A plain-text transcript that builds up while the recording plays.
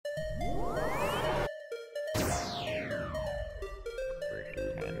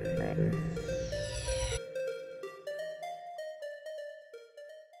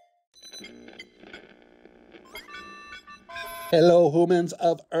Hello, humans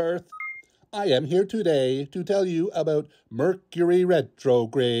of Earth. I am here today to tell you about Mercury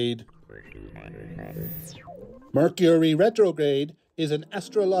retrograde. Mercury retrograde is an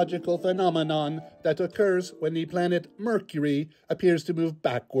astrological phenomenon that occurs when the planet Mercury appears to move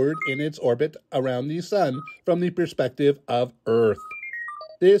backward in its orbit around the Sun from the perspective of Earth.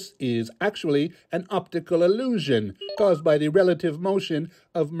 This is actually an optical illusion caused by the relative motion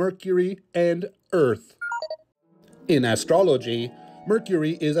of Mercury and Earth. In astrology,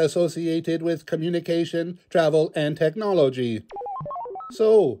 Mercury is associated with communication, travel, and technology.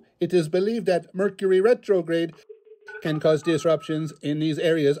 So, it is believed that Mercury retrograde can cause disruptions in these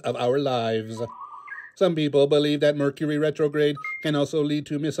areas of our lives. Some people believe that Mercury retrograde can also lead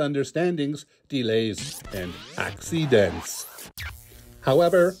to misunderstandings, delays, and accidents.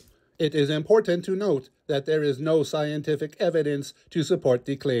 However, it is important to note that there is no scientific evidence to support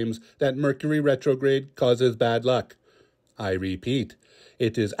the claims that Mercury retrograde causes bad luck. I repeat,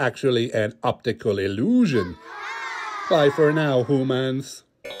 it is actually an optical illusion. Bye for now, humans.